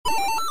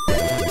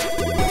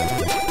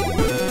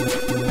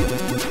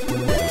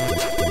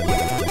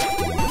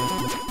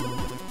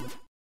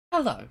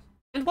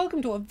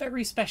welcome to a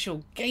very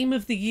special Game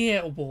of the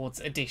Year Awards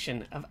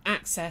edition of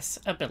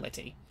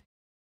Access-Ability.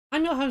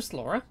 I'm your host,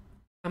 Laura.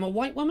 I'm a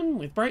white woman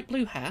with bright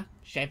blue hair,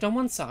 shaved on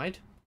one side,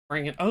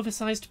 wearing an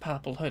oversized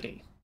purple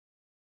hoodie.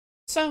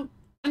 So,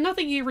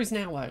 another year is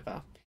now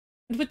over,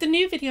 and with the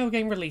new video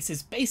game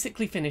releases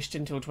basically finished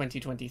until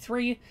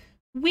 2023,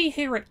 we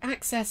here at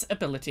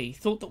Access-Ability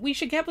thought that we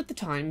should get with the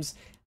times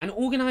and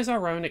organise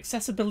our own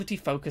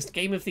accessibility-focused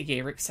Game of the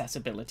Year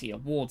Accessibility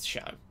Awards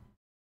show.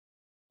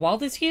 While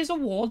this year's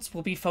awards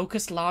will be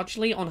focused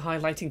largely on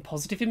highlighting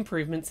positive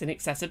improvements in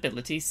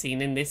accessibility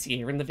seen in this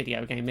year in the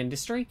video game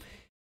industry,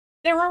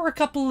 there are a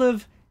couple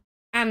of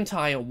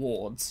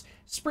anti-awards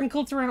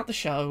sprinkled throughout the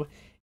show,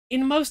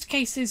 in most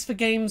cases for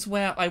games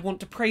where I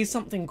want to praise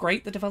something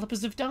great the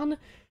developers have done,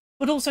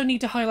 but also need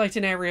to highlight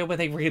an area where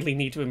they really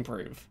need to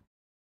improve.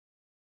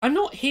 I'm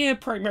not here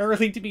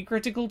primarily to be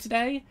critical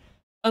today,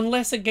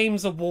 unless a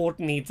game's award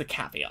needs a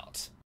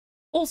caveat.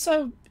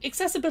 Also,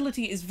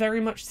 accessibility is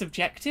very much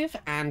subjective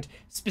and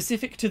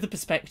specific to the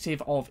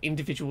perspective of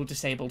individual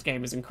disabled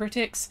gamers and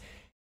critics.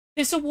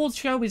 This awards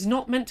show is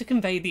not meant to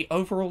convey the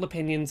overall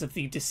opinions of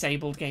the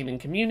disabled gaming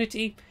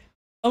community,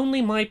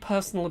 only my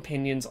personal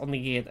opinions on the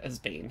year that has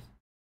been.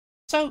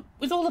 So,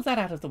 with all of that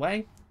out of the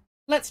way,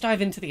 let's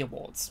dive into the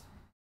awards.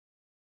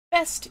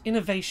 Best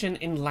Innovation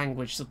in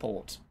Language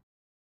Support.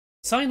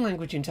 Sign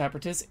Language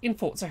Interpreters in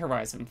Forza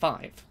Horizon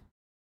 5.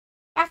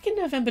 Back in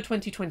November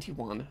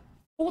 2021,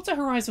 Forza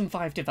Horizon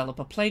 5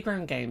 developer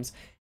Playground Games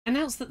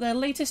announced that their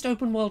latest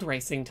open-world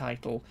racing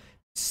title,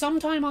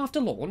 sometime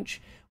after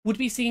launch, would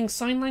be seeing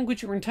sign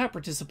language or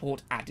interpreter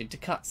support added to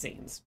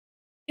cutscenes.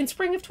 In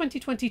spring of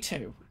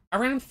 2022,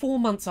 around 4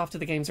 months after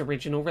the game's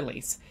original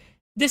release,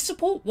 this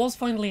support was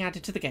finally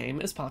added to the game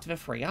as part of a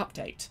free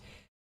update.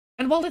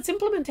 And while its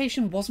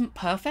implementation wasn't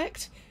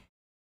perfect,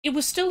 it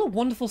was still a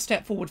wonderful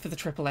step forward for the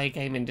AAA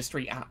game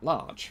industry at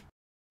large.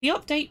 The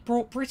update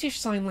brought British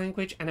Sign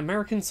Language and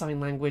American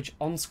Sign Language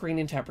on-screen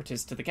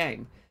interpreters to the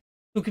game,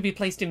 who could be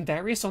placed in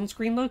various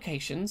on-screen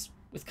locations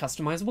with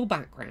customizable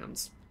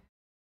backgrounds.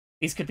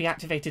 These could be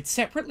activated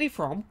separately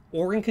from,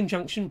 or in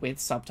conjunction with,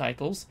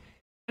 subtitles,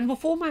 and were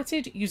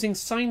formatted using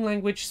sign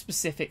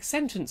language-specific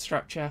sentence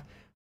structure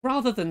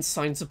rather than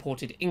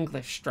sign-supported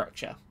English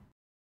structure.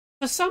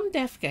 For some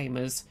deaf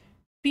gamers,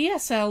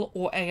 BSL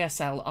or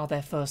ASL are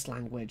their first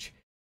language,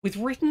 with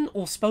written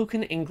or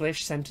spoken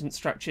English sentence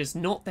structures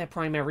not their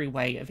primary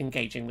way of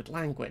engaging with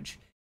language.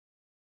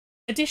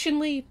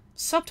 Additionally,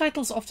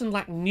 subtitles often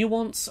lack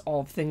nuance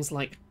of things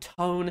like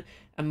tone,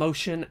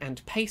 emotion,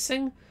 and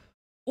pacing,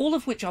 all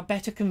of which are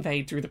better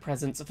conveyed through the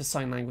presence of a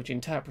sign language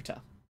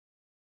interpreter.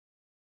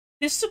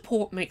 This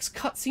support makes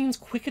cutscenes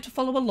quicker to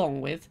follow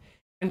along with,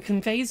 and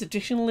conveys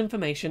additional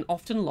information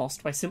often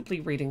lost by simply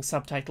reading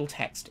subtitle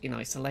text in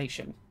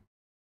isolation.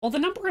 While the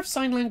number of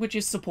sign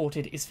languages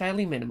supported is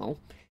fairly minimal,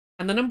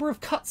 and the number of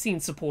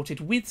cutscenes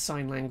supported with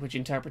sign language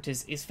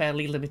interpreters is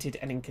fairly limited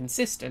and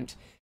inconsistent,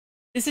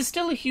 this is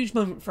still a huge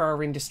moment for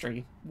our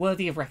industry,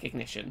 worthy of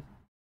recognition.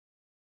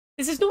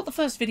 This is not the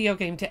first video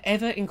game to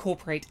ever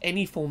incorporate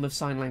any form of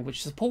sign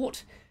language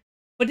support,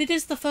 but it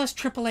is the first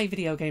AAA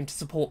video game to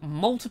support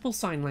multiple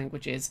sign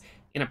languages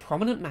in a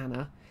prominent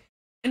manner,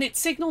 and it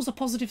signals a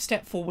positive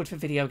step forward for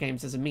video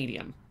games as a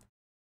medium.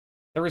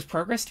 There is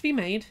progress to be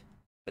made,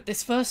 but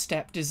this first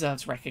step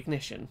deserves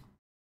recognition.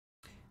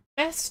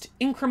 Best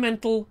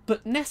incremental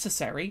but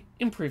necessary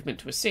improvement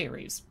to a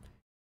series.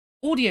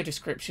 Audio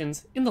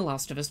descriptions in The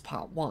Last of Us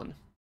Part 1.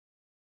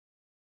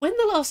 When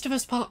The Last of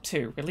Us Part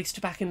 2 released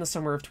back in the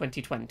summer of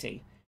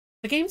 2020,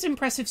 the game's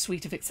impressive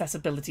suite of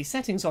accessibility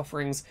settings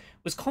offerings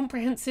was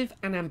comprehensive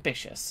and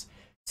ambitious,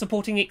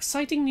 supporting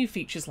exciting new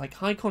features like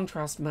high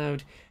contrast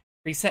mode,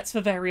 presets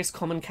for various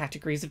common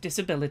categories of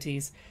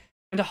disabilities,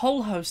 and a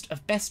whole host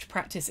of best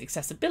practice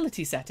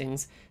accessibility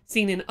settings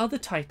seen in other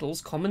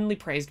titles commonly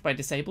praised by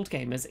disabled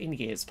gamers in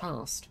years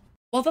past.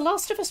 While The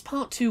Last of Us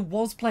Part 2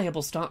 was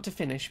playable start to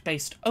finish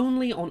based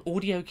only on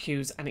audio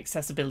cues and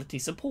accessibility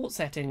support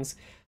settings,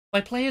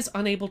 by players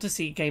unable to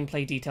see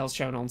gameplay details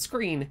shown on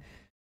screen,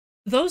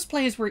 those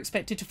players were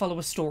expected to follow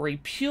a story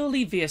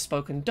purely via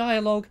spoken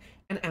dialogue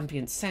and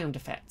ambient sound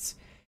effects,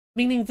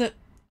 meaning that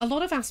a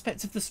lot of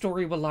aspects of the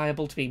story were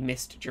liable to be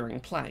missed during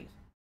play.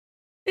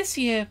 This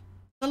year,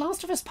 The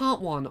Last of Us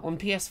Part 1 on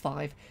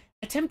PS5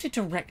 attempted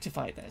to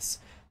rectify this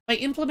by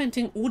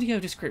implementing audio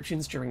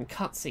descriptions during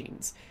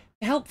cutscenes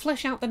to help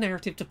flesh out the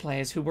narrative to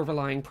players who were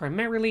relying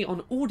primarily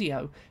on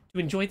audio to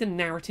enjoy the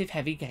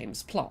narrative-heavy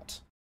game's plot.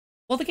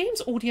 While the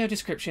game's audio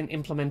description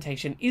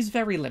implementation is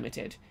very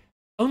limited,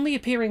 only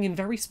appearing in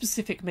very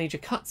specific major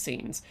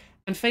cutscenes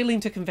and failing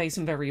to convey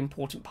some very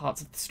important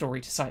parts of the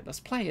story to sightless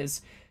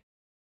players,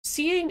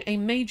 seeing a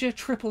major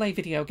AAA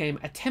video game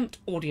attempt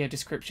audio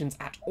descriptions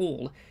at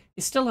all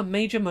is still a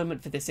major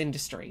moment for this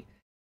industry,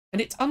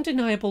 and it's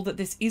undeniable that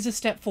this is a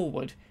step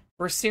forward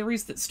for a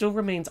series that still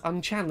remains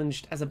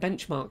unchallenged as a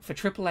benchmark for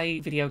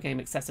AAA video game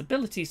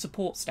accessibility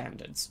support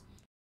standards.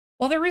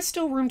 While there is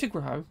still room to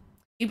grow,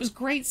 it was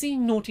great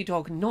seeing Naughty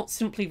Dog not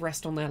simply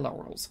rest on their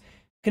laurels,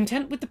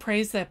 content with the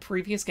praise their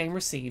previous game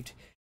received,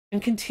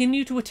 and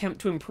continue to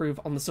attempt to improve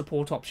on the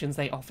support options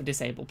they offer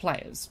disabled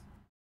players.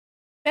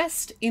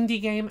 Best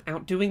indie game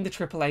outdoing the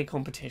AAA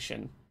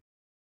competition.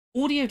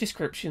 Audio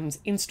descriptions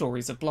in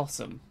Stories of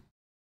Blossom.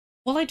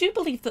 While I do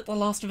believe that The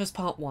Last of Us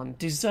Part 1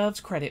 deserves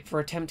credit for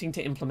attempting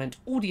to implement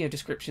audio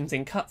descriptions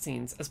in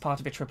cutscenes as part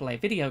of a AAA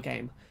video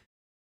game,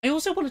 I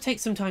also want to take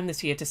some time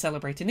this year to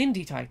celebrate an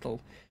indie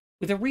title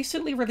with a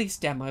recently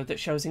released demo that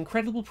shows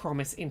incredible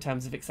promise in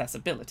terms of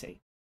accessibility.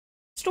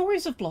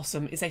 Stories of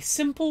Blossom is a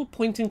simple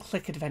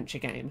point-and-click adventure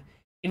game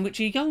in which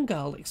a young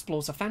girl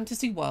explores a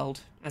fantasy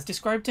world as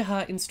described to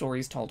her in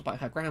stories told by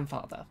her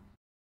grandfather.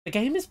 The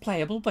game is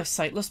playable by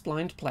sightless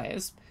blind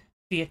players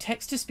via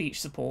text-to-speech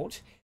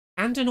support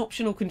and an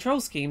optional control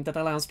scheme that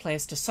allows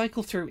players to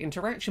cycle through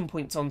interaction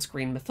points on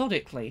screen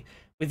methodically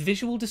with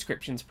visual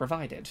descriptions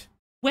provided.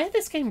 Where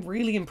this game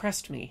really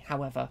impressed me,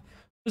 however,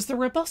 was the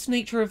robust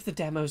nature of the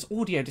demo's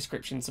audio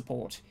description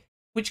support,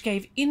 which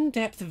gave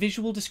in-depth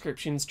visual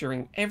descriptions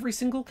during every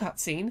single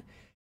cutscene,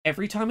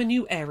 every time a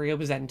new area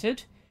was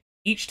entered,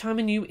 each time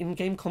a new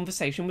in-game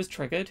conversation was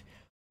triggered,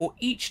 or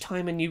each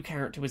time a new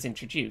character was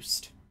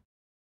introduced.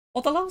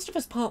 While The Last of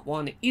Us Part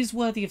 1 is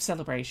worthy of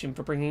celebration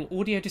for bringing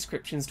audio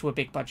descriptions to a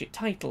big-budget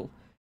title,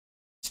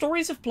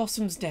 Stories of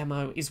Blossom's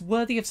demo is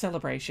worthy of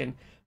celebration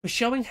for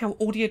showing how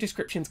audio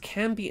descriptions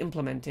can be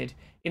implemented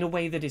in a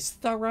way that is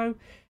thorough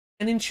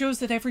and ensures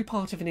that every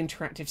part of an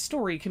interactive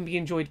story can be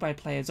enjoyed by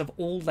players of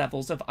all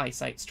levels of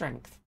eyesight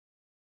strength.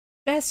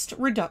 Best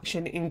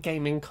reduction in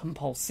gaming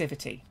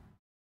compulsivity.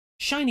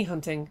 Shiny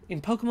hunting in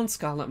Pokemon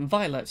Scarlet and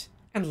Violet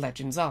and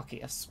Legends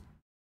Arceus.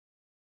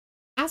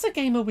 As a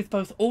gamer with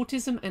both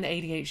autism and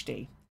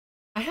ADHD,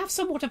 I have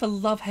somewhat of a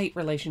love-hate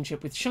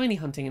relationship with shiny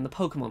hunting in the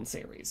Pokemon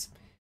series.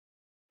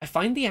 I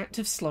find the act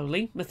of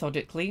slowly,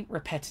 methodically,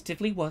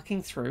 repetitively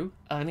working through,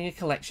 earning a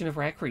collection of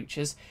rare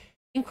creatures,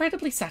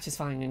 incredibly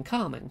satisfying and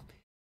calming,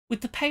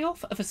 with the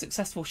payoff of a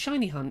successful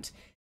shiny hunt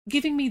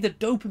giving me the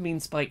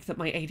dopamine spike that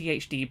my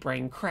ADHD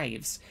brain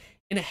craves,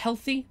 in a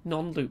healthy,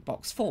 non-loot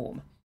box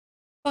form.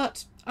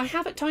 But I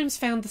have at times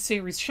found the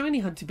series' shiny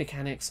hunting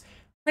mechanics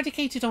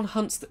predicated on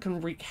hunts that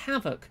can wreak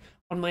havoc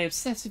on my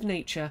obsessive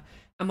nature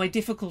and my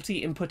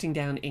difficulty in putting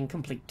down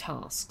incomplete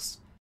tasks.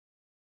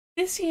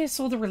 This year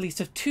saw the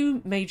release of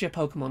two major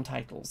Pokemon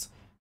titles,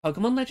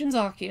 Pokemon Legends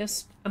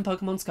Arceus and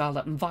Pokemon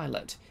Scarlet and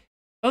Violet,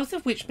 both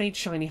of which made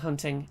shiny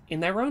hunting,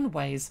 in their own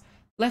ways,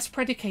 less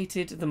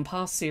predicated than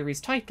past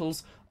series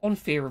titles on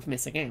fear of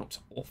missing out,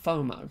 or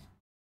FOMO.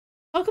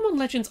 Pokemon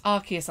Legends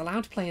Arceus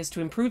allowed players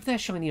to improve their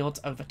shiny odds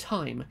over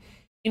time,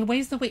 in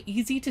ways that were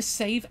easy to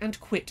save and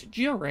quit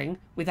during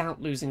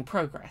without losing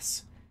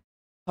progress.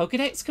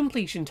 Pokédex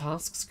completion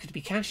tasks could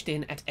be cashed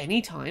in at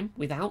any time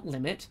without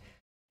limit,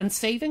 and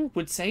saving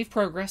would save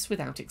progress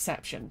without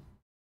exception.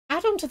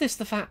 Add on to this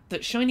the fact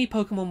that shiny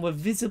Pokemon were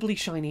visibly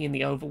shiny in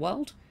the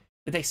overworld,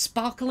 with a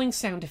sparkling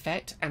sound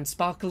effect and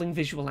sparkling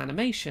visual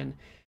animation,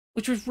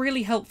 which was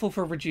really helpful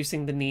for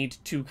reducing the need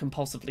to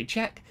compulsively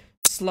check,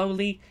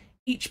 slowly,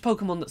 each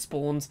Pokemon that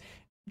spawns,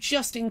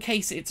 just in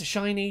case it's a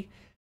shiny,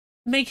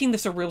 making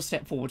this a real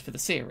step forward for the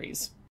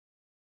series.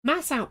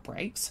 Mass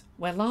outbreaks,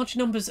 where large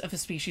numbers of a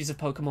species of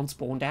Pokemon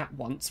spawned at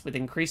once with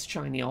increased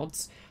shiny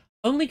odds,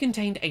 only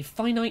contained a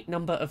finite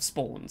number of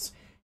spawns,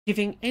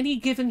 giving any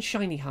given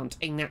shiny hunt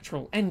a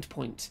natural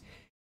endpoint,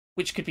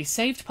 which could be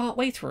saved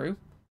partway through,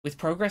 with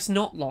progress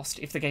not lost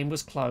if the game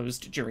was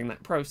closed during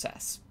that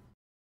process.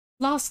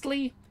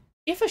 Lastly,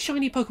 if a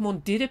shiny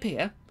Pokemon did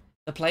appear,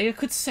 the player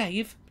could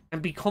save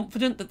and be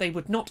confident that they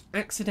would not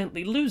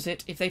accidentally lose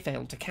it if they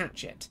failed to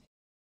catch it.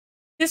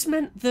 This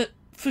meant that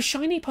for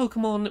shiny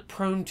Pokemon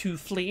prone to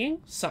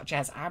fleeing, such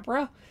as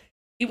Abra,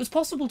 it was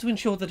possible to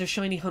ensure that a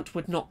shiny hunt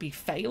would not be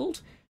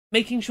failed,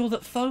 making sure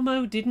that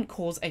FOMO didn't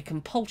cause a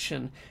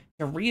compulsion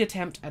to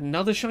reattempt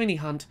another shiny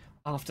hunt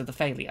after the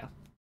failure.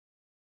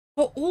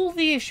 For all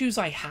the issues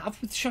I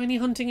have with shiny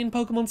hunting in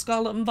Pokemon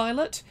Scarlet and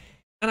Violet,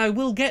 and I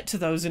will get to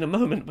those in a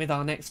moment with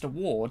our next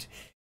award,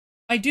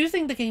 I do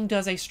think the game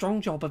does a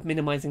strong job of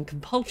minimizing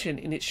compulsion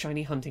in its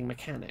shiny hunting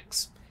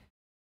mechanics.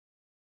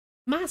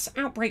 Mass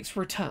outbreaks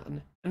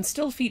return, and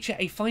still feature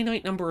a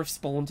finite number of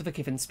spawns of a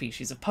given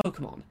species of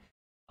Pokemon,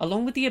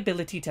 along with the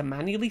ability to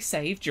manually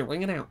save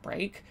during an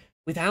outbreak,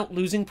 without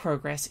losing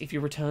progress if you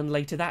return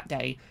later that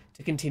day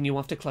to continue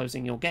after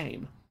closing your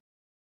game.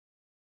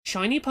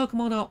 Shiny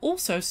Pokemon are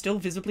also still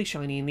visibly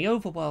shiny in the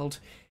overworld,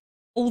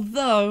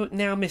 although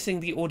now missing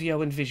the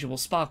audio and visual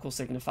sparkle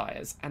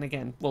signifiers, and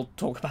again, we'll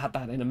talk about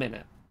that in a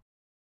minute.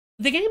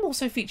 The game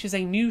also features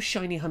a new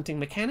shiny hunting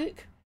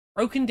mechanic,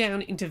 broken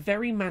down into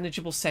very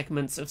manageable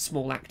segments of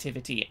small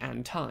activity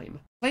and time.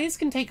 Players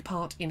can take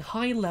part in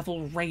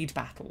high-level raid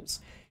battles,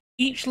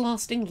 each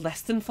lasting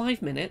less than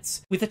 5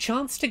 minutes, with a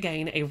chance to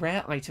gain a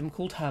rare item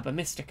called Herba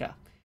Mystica,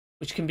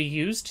 which can be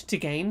used to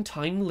gain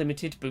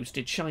time-limited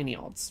boosted shiny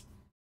odds.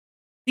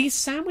 These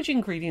sandwich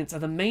ingredients are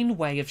the main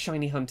way of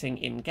shiny hunting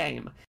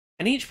in-game,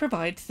 and each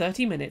provide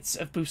 30 minutes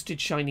of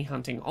boosted shiny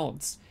hunting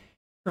odds,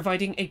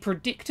 providing a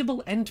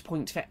predictable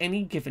endpoint for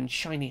any given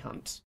shiny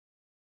hunt.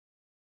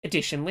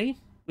 Additionally,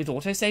 with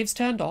autosaves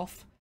turned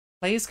off,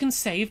 Players can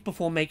save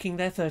before making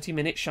their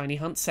 30-minute shiny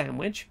hunt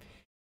sandwich,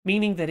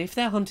 meaning that if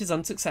their hunt is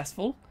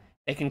unsuccessful,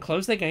 they can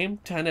close their game,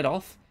 turn it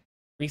off,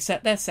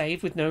 reset their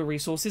save with no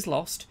resources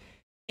lost,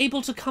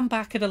 able to come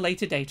back at a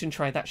later date and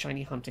try that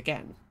shiny hunt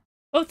again.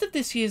 Both of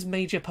this year's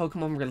major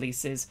Pokemon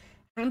releases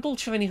handle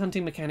shiny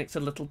hunting mechanics a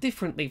little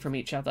differently from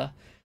each other,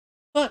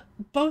 but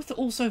both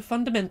also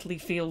fundamentally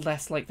feel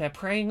less like they're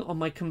preying on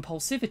my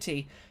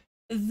compulsivity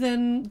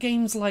than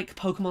games like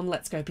Pokemon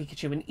Let's Go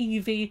Pikachu and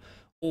Eevee,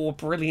 or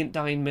Brilliant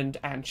Diamond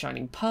and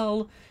Shining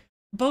Pearl,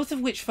 both of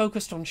which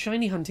focused on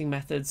shiny hunting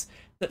methods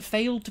that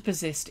failed to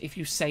persist if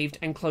you saved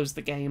and closed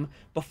the game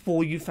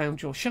before you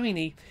found your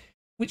shiny,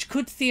 which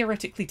could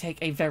theoretically take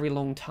a very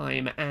long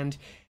time, and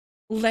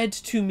led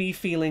to me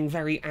feeling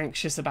very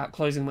anxious about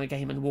closing my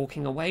game and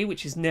walking away,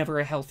 which is never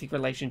a healthy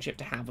relationship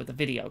to have with a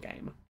video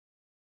game.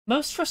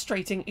 Most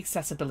frustrating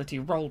accessibility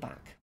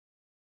rollback.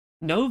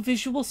 No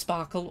visual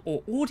sparkle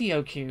or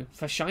audio cue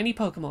for shiny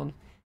Pokemon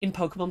in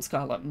Pokemon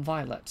Scarlet and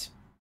Violet.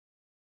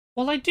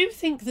 While I do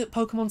think that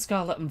Pokemon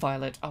Scarlet and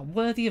Violet are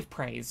worthy of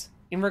praise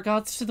in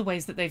regards to the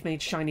ways that they've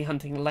made shiny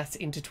hunting less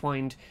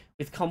intertwined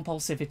with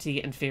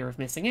compulsivity and fear of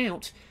missing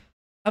out,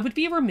 I would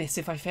be remiss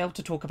if I failed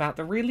to talk about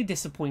the really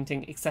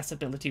disappointing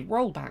accessibility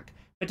rollback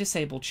for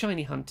disabled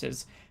shiny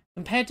hunters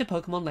compared to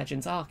Pokemon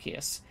Legends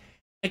Arceus,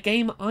 a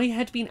game I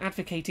had been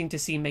advocating to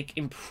see make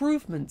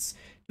improvements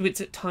to its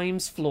at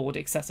times flawed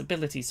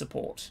accessibility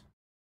support.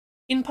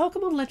 In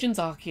Pokemon Legends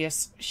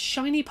Arceus,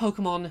 shiny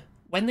Pokemon,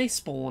 when they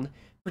spawn,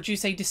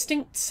 produce a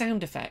distinct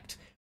sound effect,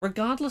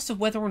 regardless of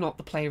whether or not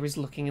the player is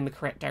looking in the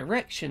correct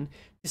direction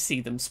to see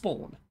them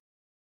spawn.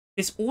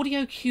 This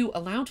audio cue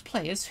allowed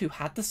players who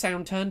had the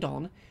sound turned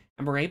on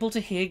and were able to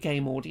hear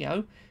game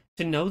audio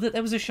to know that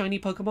there was a shiny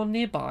Pokemon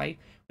nearby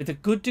with a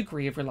good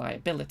degree of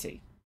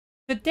reliability.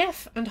 For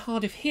deaf and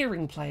hard of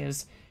hearing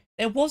players,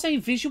 there was a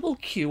visual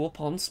cue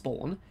upon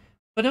spawn,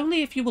 but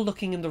only if you were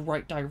looking in the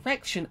right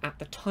direction at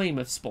the time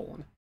of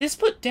spawn. This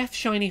put deaf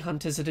shiny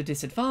hunters at a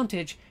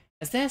disadvantage,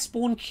 as their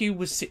spawn cue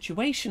was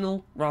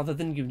situational rather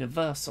than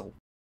universal.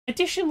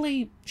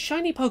 Additionally,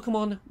 shiny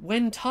Pokemon,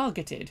 when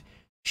targeted,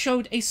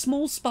 showed a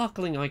small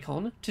sparkling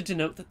icon to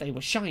denote that they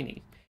were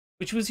shiny,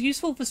 which was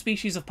useful for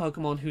species of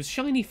Pokemon whose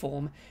shiny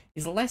form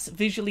is less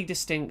visually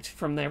distinct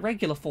from their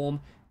regular form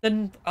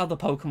than other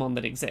Pokemon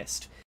that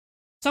exist.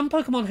 Some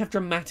Pokemon have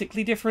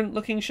dramatically different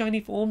looking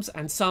shiny forms,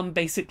 and some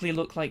basically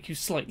look like you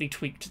slightly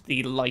tweaked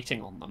the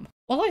lighting on them.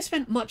 While I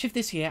spent much of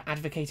this year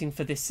advocating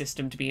for this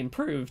system to be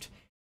improved,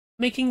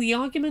 making the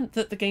argument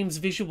that the game's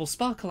visual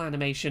sparkle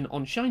animation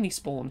on shiny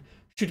spawn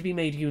should be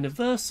made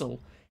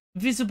universal,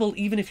 visible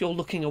even if you're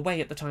looking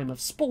away at the time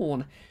of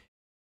spawn,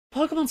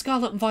 Pokemon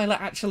Scarlet and Violet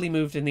actually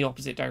moved in the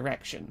opposite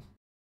direction.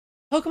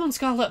 Pokemon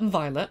Scarlet and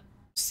Violet,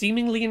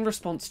 seemingly in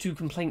response to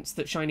complaints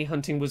that shiny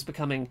hunting was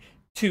becoming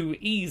too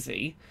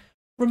easy,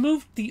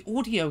 removed the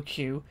audio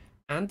cue,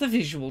 and the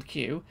visual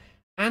cue,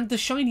 and the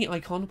shiny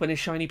icon when a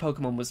shiny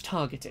Pokemon was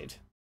targeted.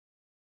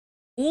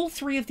 All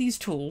three of these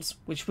tools,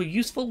 which were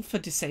useful for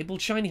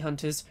disabled shiny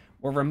hunters,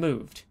 were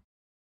removed,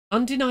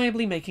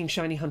 undeniably making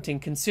shiny hunting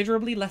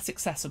considerably less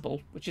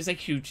accessible, which is a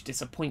huge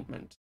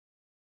disappointment.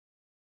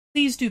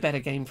 Please do better,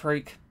 Game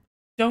Freak.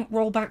 Don't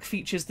roll back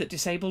features that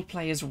disabled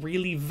players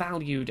really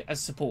valued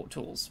as support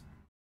tools.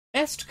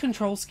 Best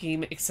Control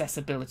Scheme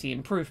Accessibility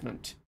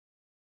Improvement.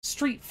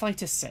 Street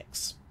Fighter VI.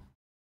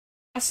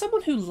 As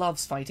someone who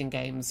loves fighting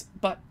games,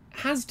 but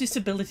has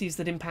disabilities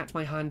that impact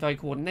my hand-eye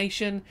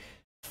coordination,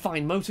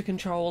 fine motor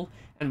control,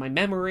 and my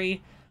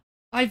memory,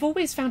 I've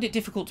always found it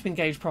difficult to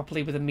engage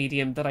properly with a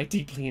medium that I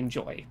deeply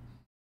enjoy.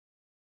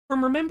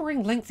 From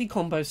remembering lengthy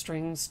combo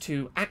strings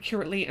to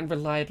accurately and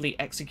reliably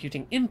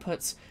executing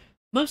inputs,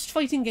 most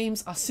fighting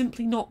games are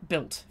simply not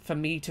built for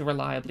me to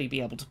reliably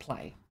be able to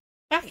play.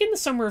 Back in the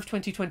summer of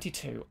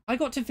 2022, I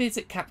got to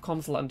visit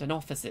Capcom's London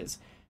offices,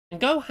 and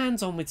go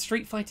hands-on with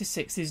Street Fighter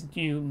VI's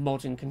new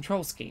modern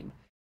control scheme,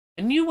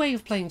 a new way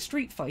of playing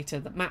Street Fighter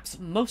that maps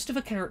most of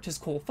a character's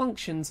core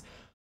functions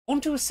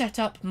onto a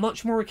setup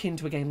much more akin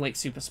to a game like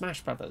Super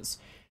Smash Bros.,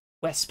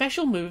 where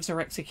special moves are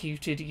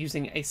executed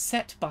using a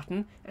set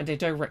button and a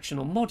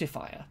directional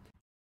modifier.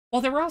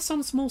 While there are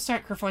some small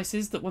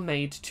sacrifices that were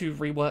made to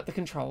rework the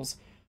controls,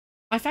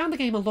 I found the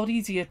game a lot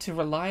easier to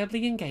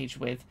reliably engage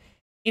with,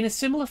 in a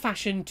similar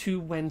fashion to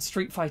when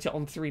Street Fighter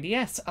on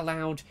 3DS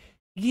allowed,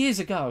 years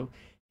ago,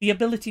 the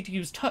ability to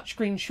use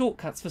touchscreen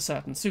shortcuts for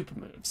certain super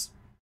moves.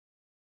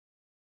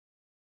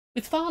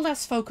 With far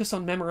less focus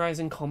on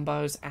memorizing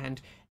combos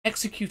and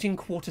executing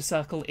quarter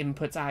circle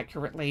inputs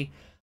accurately,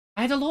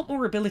 I had a lot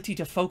more ability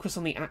to focus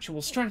on the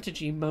actual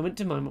strategy moment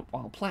to moment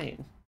while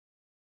playing.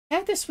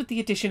 Pair this with the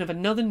addition of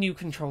another new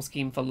control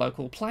scheme for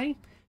local play,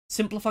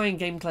 simplifying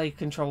gameplay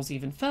controls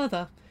even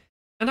further,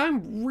 and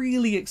I'm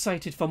really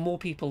excited for more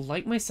people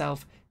like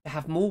myself to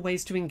have more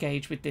ways to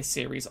engage with this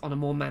series on a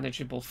more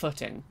manageable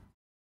footing.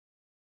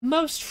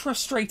 Most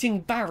frustrating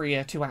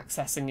barrier to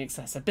accessing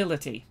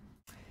accessibility.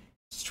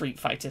 Street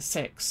Fighter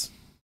VI.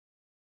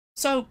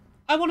 So,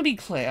 I want to be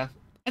clear,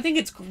 I think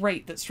it's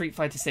great that Street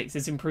Fighter VI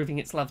is improving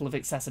its level of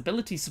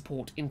accessibility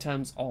support in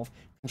terms of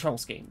control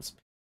schemes.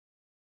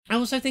 I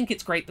also think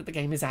it's great that the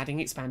game is adding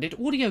expanded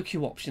audio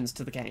cue options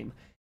to the game,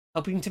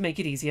 helping to make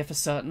it easier for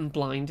certain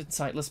blind and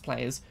sightless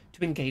players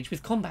to engage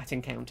with combat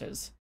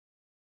encounters.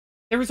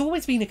 There has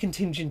always been a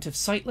contingent of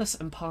sightless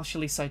and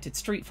partially sighted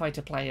Street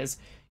Fighter players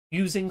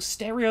using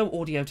stereo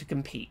audio to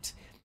compete,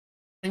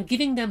 and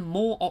giving them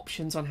more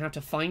options on how to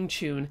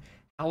fine-tune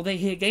how they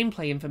hear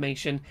gameplay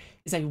information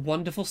is a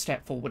wonderful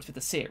step forward for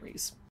the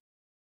series.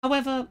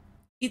 However,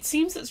 it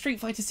seems that Street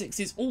Fighter VI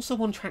is also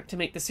on track to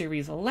make the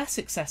series less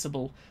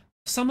accessible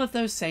for some of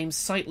those same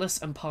sightless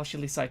and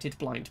partially sighted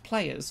blind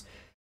players,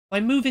 by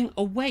moving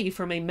away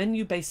from a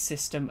menu-based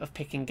system of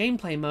picking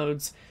gameplay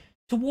modes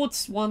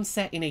towards one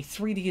set in a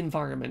 3D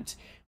environment,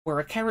 where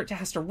a character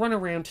has to run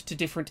around to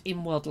different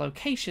in-world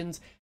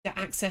locations to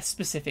access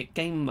specific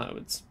game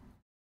modes.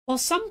 While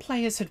some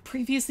players had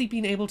previously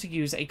been able to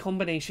use a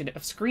combination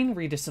of screen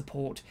reader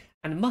support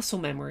and muscle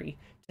memory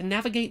to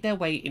navigate their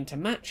way into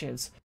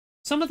matches,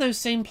 some of those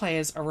same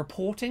players are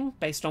reporting,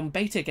 based on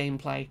beta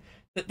gameplay,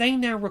 that they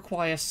now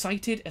require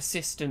sighted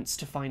assistance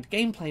to find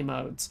gameplay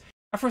modes,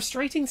 a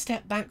frustrating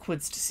step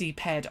backwards to see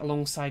paired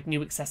alongside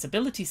new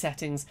accessibility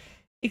settings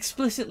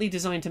explicitly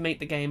designed to make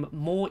the game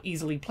more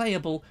easily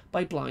playable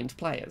by blind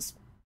players.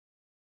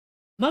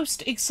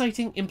 Most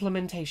exciting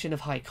implementation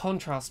of high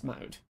contrast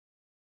mode: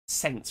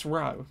 Saints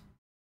Row.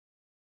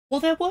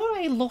 While there were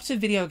a lot of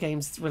video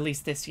games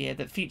released this year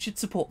that featured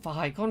support for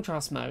high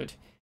contrast mode,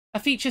 a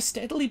feature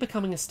steadily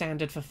becoming a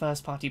standard for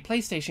first-party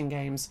PlayStation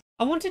games,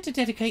 I wanted to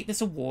dedicate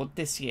this award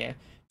this year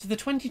to the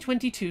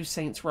 2022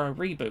 Saints Row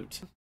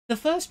reboot, the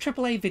first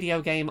AAA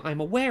video game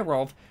I'm aware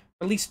of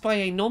released by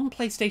a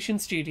non-PlayStation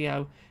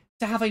studio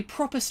to have a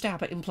proper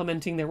stab at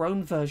implementing their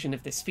own version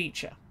of this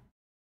feature.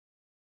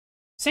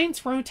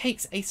 Saints Row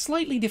takes a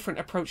slightly different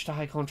approach to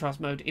high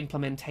contrast mode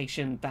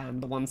implementation than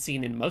the one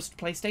seen in most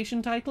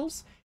PlayStation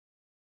titles.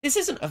 This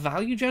isn't a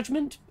value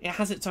judgment, it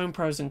has its own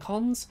pros and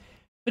cons,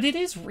 but it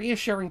is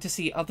reassuring to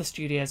see other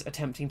studios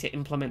attempting to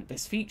implement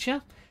this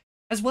feature,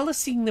 as well as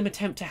seeing them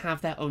attempt to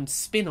have their own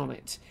spin on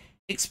it,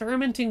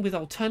 experimenting with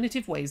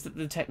alternative ways that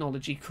the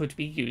technology could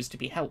be used to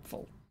be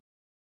helpful.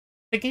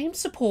 The game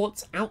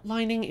supports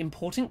outlining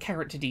important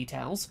character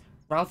details,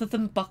 rather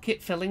than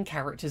bucket-filling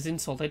characters in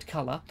solid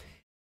colour,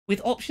 with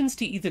options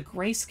to either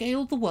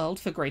grayscale the world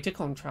for greater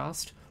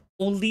contrast,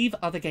 or leave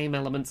other game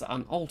elements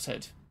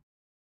unaltered.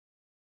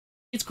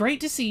 It's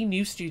great to see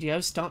new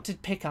studios start to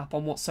pick up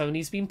on what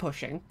Sony's been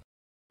pushing,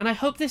 and I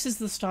hope this is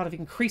the start of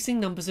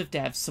increasing numbers of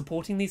devs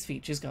supporting these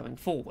features going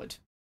forward.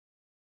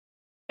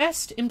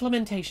 Best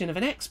implementation of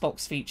an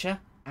Xbox feature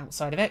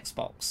outside of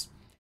Xbox: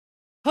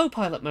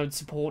 Co-pilot mode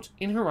support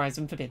in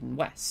Horizon Forbidden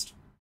West.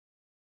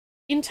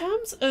 In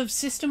terms of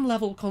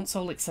system-level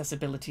console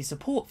accessibility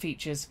support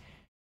features,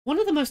 one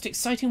of the most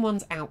exciting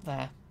ones out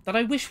there that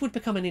I wish would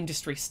become an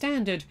industry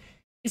standard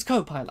is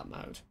co-pilot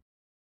mode,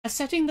 a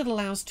setting that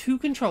allows two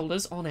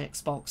controllers on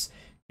Xbox to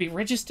be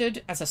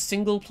registered as a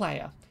single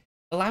player,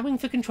 allowing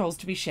for controls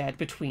to be shared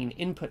between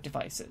input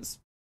devices.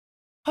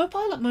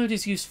 Co-pilot mode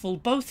is useful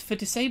both for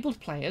disabled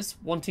players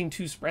wanting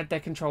to spread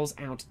their controls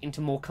out into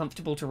more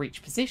comfortable to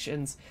reach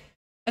positions,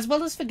 as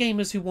well as for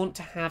gamers who want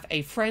to have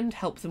a friend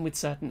help them with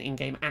certain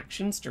in-game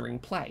actions during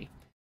play.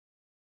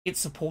 It's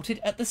supported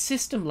at the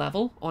system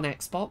level on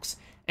Xbox,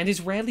 and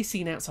is rarely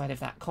seen outside of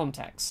that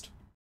context.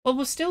 While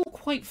we're still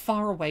quite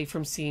far away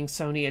from seeing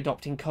Sony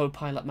adopting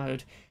co-pilot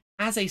mode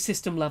as a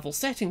system-level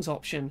settings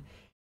option,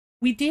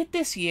 we did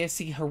this year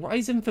see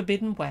Horizon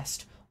Forbidden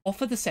West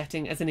offer the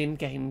setting as an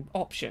in-game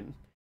option,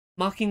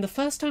 marking the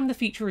first time the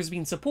feature has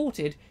been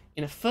supported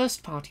in a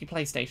first-party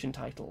PlayStation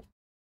title.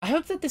 I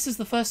hope that this is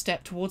the first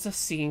step towards us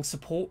seeing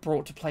support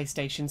brought to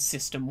PlayStation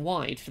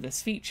system-wide for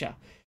this feature,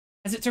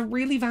 as it's a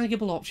really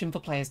valuable option for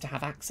players to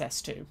have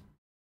access to.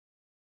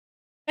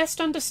 Best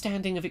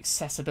understanding of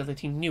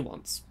accessibility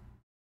nuance: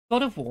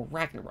 God of War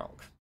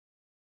Ragnarok.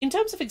 In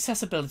terms of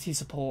accessibility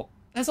support,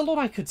 there's a lot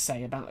I could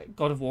say about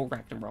God of War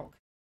Ragnarok.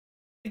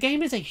 The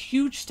game is a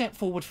huge step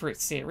forward for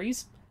its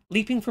series,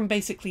 leaping from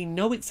basically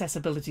no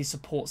accessibility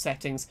support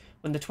settings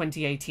when the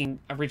 2018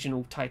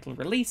 original title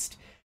released,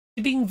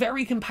 to being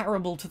very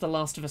comparable to The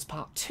Last of Us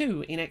Part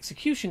 2 in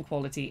execution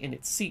quality in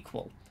its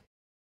sequel.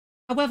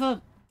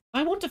 However,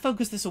 I want to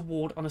focus this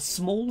award on a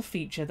small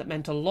feature that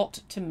meant a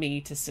lot to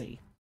me to see: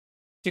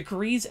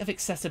 Degrees of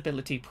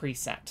Accessibility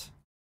preset.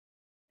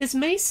 This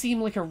may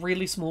seem like a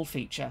really small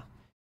feature,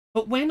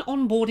 but when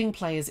onboarding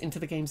players into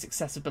the game's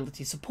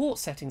accessibility support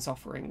settings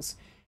offerings,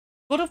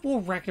 God of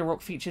War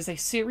Ragnarok features a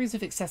series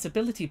of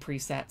accessibility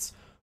presets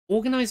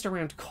organised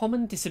around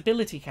common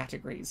disability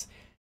categories,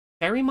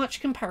 very much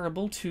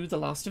comparable to The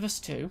Last of Us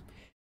 2.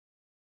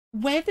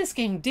 Where this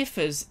game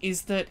differs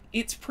is that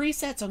its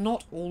presets are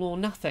not all or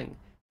nothing,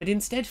 but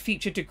instead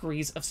feature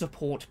degrees of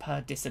support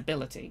per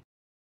disability.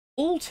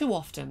 All too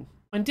often,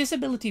 when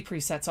disability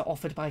presets are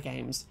offered by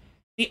games,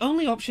 the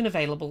only option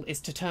available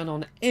is to turn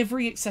on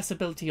every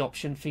accessibility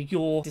option for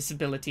your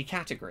disability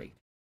category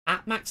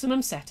at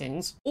maximum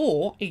settings,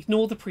 or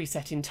ignore the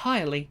preset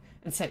entirely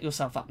and set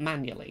yourself up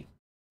manually.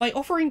 By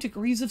offering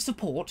degrees of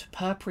support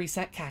per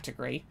preset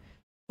category,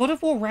 God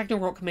of War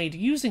Ragnarok made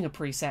using a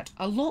preset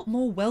a lot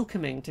more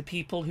welcoming to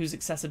people whose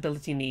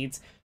accessibility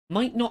needs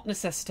might not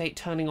necessitate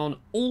turning on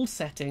all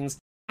settings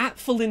at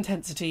full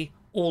intensity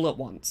all at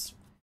once.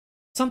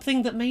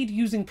 Something that made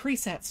using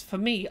presets, for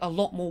me, a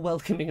lot more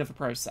welcoming of a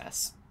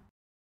process.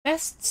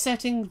 Best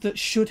setting that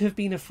should have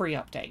been a free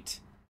update.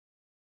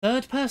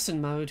 Third-person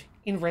mode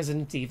in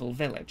Resident Evil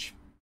Village.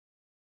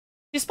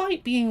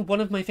 Despite being one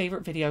of my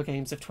favourite video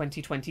games of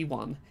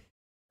 2021,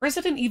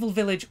 Resident Evil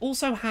Village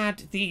also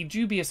had the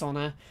dubious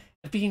honour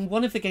of being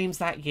one of the games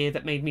that year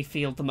that made me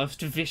feel the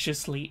most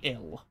viciously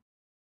ill.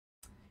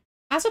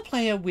 As a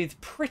player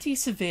with pretty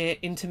severe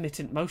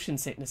intermittent motion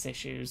sickness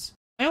issues,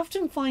 I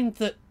often find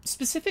that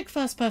specific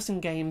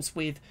first-person games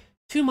with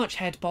too much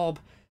head bob,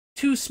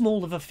 too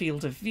small of a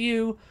field of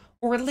view,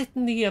 or a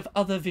litany of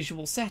other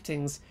visual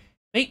settings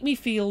make me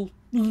feel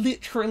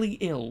literally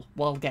ill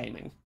while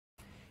gaming.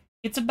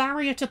 It's a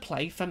barrier to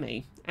play for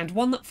me, and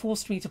one that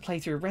forced me to play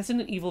through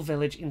Resident Evil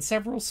Village in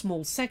several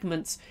small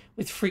segments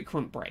with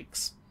frequent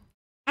breaks.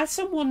 As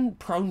someone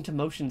prone to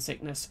motion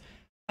sickness,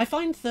 I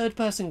find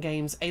third-person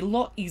games a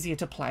lot easier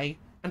to play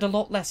and a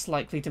lot less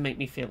likely to make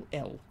me feel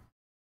ill.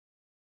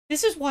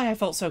 This is why I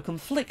felt so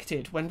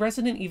conflicted when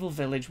Resident Evil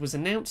Village was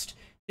announced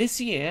this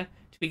year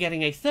to be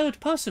getting a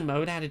third-person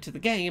mode added to the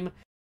game,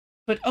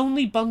 but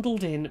only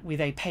bundled in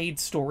with a paid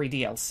story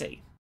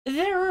DLC.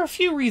 There are a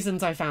few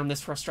reasons I found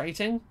this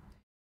frustrating.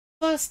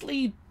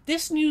 Firstly,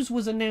 this news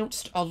was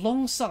announced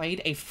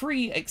alongside a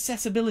free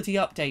accessibility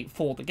update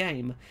for the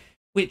game,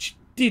 which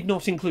did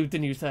not include the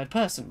new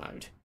third-person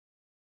mode.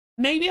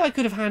 Maybe I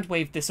could have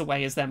hand-waved this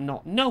away as them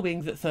not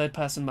knowing that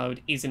third-person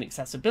mode is an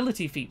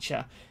accessibility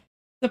feature.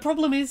 The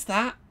problem is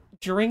that,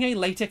 during a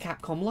later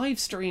Capcom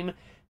livestream,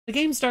 the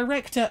game's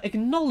director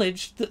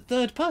acknowledged that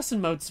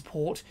third-person mode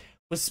support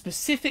was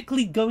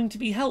specifically going to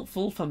be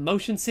helpful for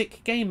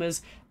motion-sick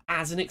gamers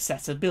as an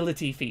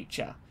accessibility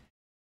feature.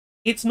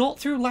 It's not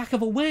through lack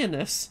of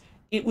awareness,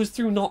 it was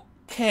through not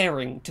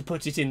caring to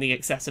put it in the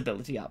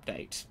accessibility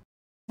update.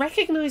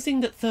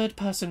 Recognising that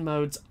third-person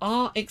modes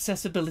are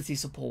accessibility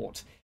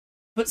support,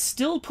 but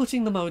still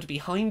putting the mode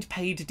behind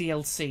paid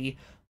DLC,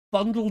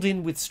 bundled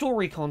in with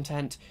story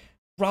content,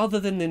 rather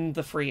than in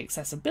the free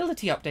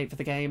accessibility update for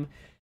the game,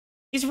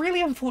 is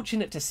really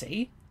unfortunate to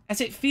see,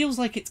 as it feels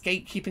like it's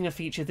gatekeeping a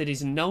feature that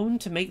is known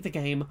to make the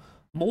game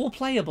more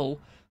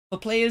playable for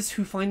players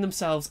who find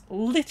themselves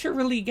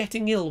literally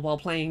getting ill while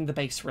playing the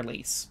base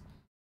release.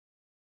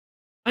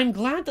 I'm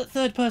glad that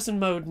third-person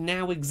mode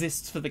now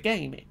exists for the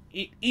game.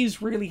 It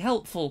is really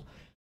helpful,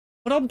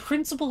 but on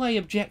principle I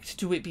object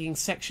to it being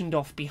sectioned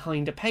off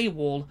behind a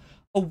paywall,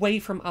 away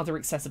from other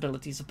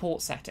accessibility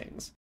support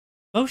settings.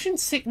 Motion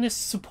sickness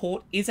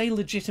support is a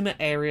legitimate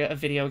area of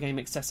video game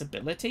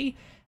accessibility,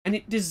 and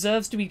it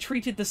deserves to be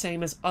treated the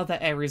same as other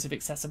areas of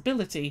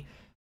accessibility,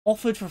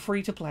 offered for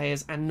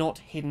free-to-players and not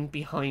hidden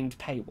behind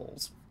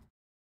paywalls.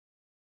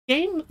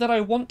 Game that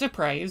I want to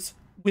praise,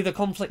 with a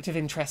conflict of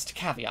interest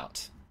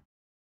caveat.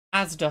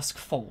 As Dusk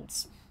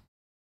Falls.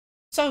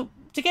 So,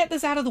 to get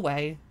this out of the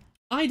way,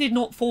 I did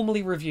not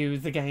formally review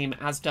the game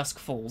As Dusk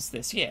Falls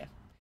this year,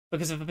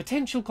 because of a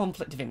potential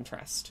conflict of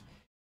interest.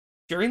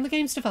 During the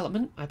game's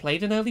development, I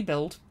played an early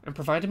build and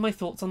provided my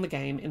thoughts on the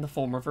game in the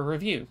form of a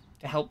review,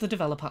 to help the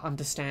developer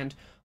understand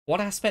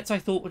what aspects I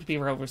thought would be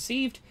well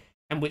received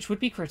and which would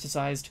be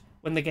criticised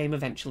when the game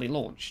eventually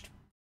launched.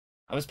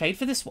 I was paid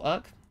for this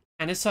work,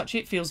 and as such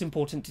it feels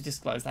important to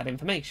disclose that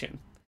information.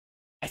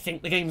 I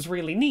think the game's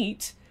really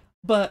neat,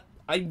 but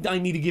I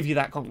need to give you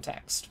that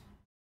context.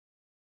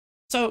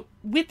 So,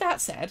 with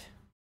that said,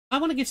 I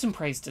want to give some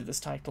praise to this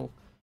title,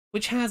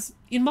 which has,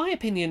 in my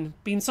opinion,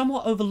 been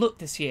somewhat overlooked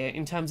this year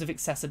in terms of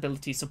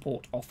accessibility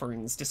support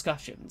offerings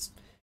discussions.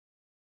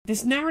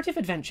 This narrative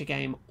adventure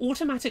game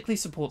automatically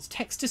supports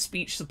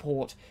text-to-speech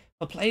support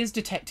for players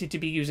detected to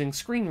be using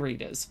screen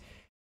readers,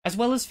 as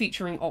well as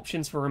featuring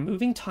options for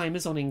removing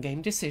timers on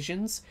in-game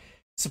decisions,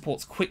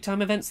 supports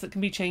QuickTime events that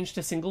can be changed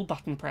to single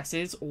button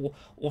presses or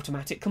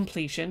automatic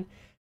completion,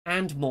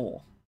 and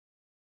more.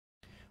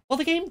 While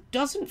the game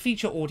doesn't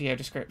feature audio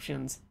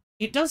descriptions,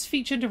 it does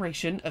feature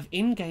narration of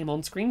in-game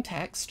on-screen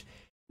text,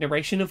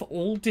 narration of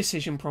all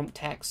decision prompt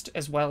text,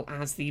 as well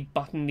as the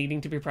button needing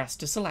to be pressed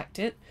to select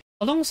it,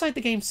 alongside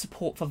the game's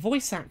support for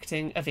voice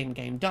acting of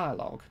in-game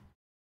dialogue.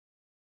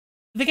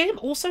 The game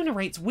also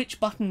narrates which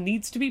button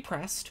needs to be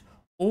pressed,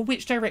 or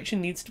which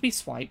direction needs to be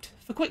swiped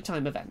for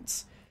QuickTime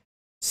events,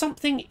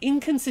 something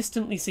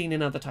inconsistently seen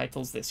in other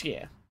titles this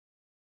year.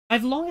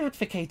 I've long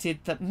advocated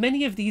that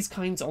many of these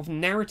kinds of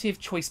narrative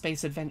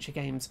choice-based adventure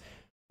games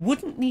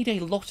wouldn't need a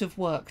lot of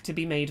work to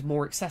be made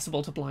more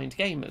accessible to blind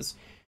gamers,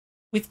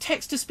 with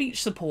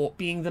text-to-speech support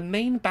being the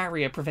main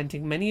barrier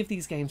preventing many of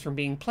these games from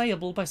being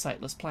playable by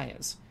sightless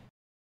players.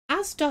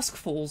 As Dusk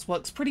Falls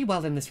works pretty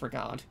well in this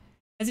regard,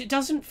 as it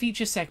doesn't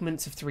feature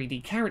segments of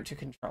 3D character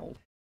control,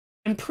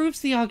 and proves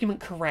the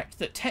argument correct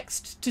that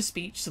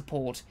text-to-speech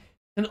support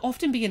can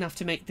often be enough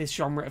to make this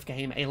genre of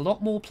game a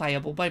lot more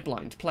playable by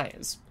blind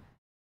players.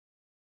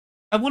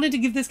 I wanted to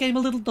give this game a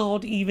little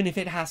nod, even if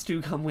it has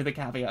to come with a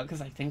caveat,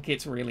 because I think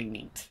it's really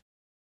neat.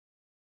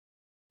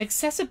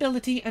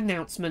 Accessibility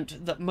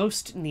announcement that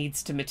most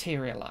needs to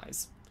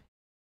materialize.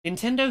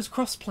 Nintendo's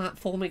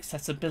cross-platform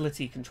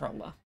accessibility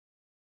controller.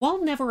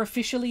 While never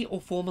officially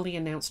or formally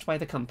announced by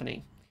the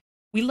company,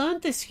 we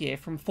learned this year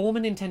from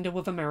former Nintendo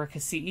of America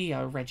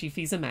CEO Reggie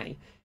Fils-Aimé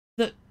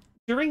that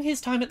during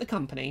his time at the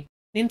company,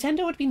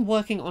 Nintendo had been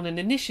working on an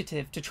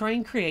initiative to try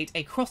and create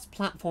a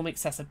cross-platform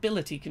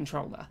accessibility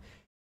controller,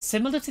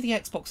 similar to the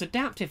Xbox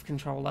Adaptive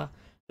Controller,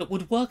 that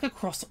would work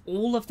across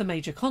all of the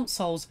major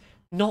consoles,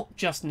 not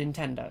just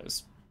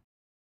Nintendo's.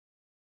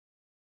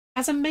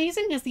 As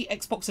amazing as the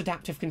Xbox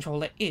Adaptive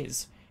Controller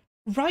is,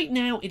 right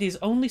now it is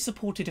only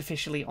supported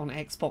officially on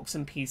Xbox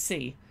and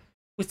PC,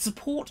 with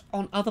support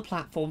on other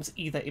platforms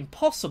either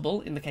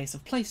impossible in the case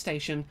of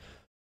PlayStation,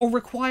 or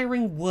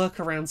requiring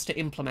workarounds to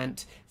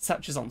implement,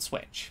 such as on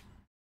Switch.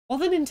 While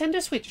the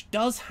Nintendo Switch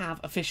does have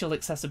official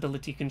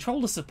accessibility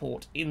controller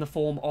support in the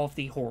form of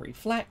the Hori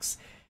Flex,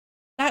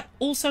 that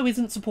also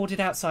isn't supported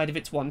outside of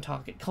its one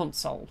target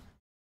console.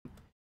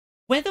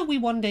 Whether we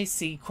one day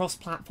see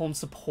cross-platform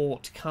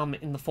support come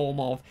in the form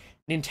of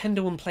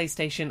Nintendo and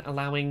PlayStation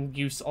allowing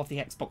use of the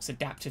Xbox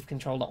Adaptive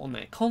Controller on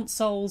their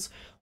consoles,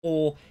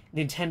 or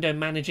Nintendo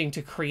managing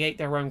to create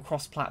their own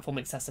cross-platform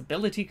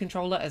accessibility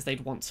controller as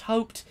they'd once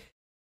hoped,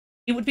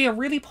 it would be a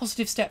really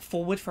positive step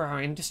forward for our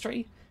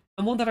industry,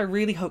 and one that I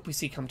really hope we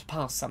see come to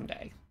pass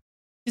someday.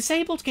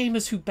 Disabled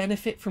gamers who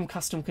benefit from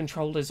custom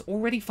controllers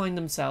already find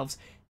themselves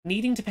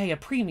needing to pay a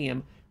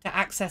premium to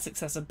access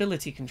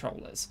accessibility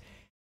controllers,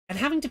 and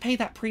having to pay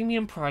that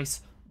premium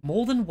price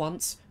more than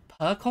once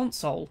per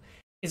console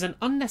is an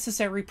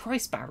unnecessary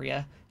price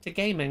barrier to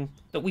gaming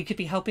that we could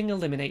be helping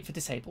eliminate for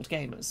disabled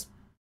gamers.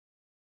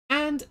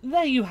 And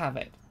there you have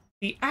it,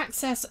 the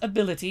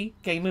Accessibility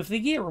Game of the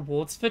Year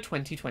Awards for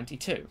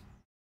 2022.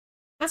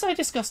 As I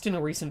discussed in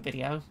a recent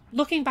video,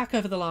 looking back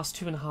over the last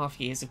 2.5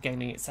 years of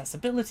gaming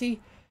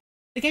accessibility,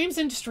 the games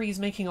industry is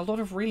making a lot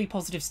of really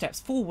positive steps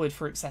forward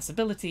for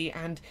accessibility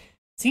and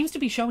seems to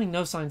be showing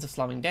no signs of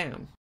slowing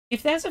down.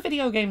 If there's a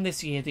video game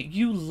this year that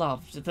you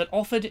loved that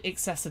offered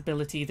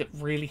accessibility that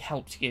really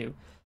helped you,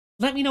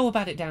 let me know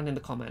about it down in the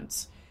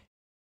comments.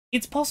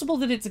 It's possible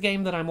that it's a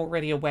game that I'm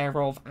already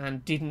aware of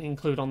and didn't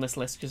include on this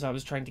list because I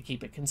was trying to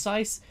keep it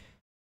concise,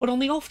 but on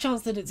the off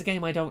chance that it's a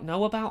game I don't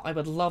know about, I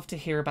would love to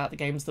hear about the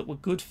games that were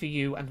good for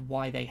you and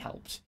why they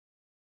helped.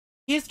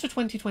 Here's to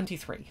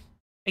 2023,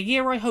 a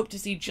year I hope to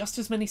see just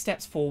as many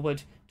steps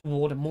forward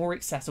toward a more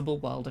accessible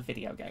world of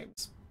video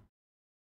games.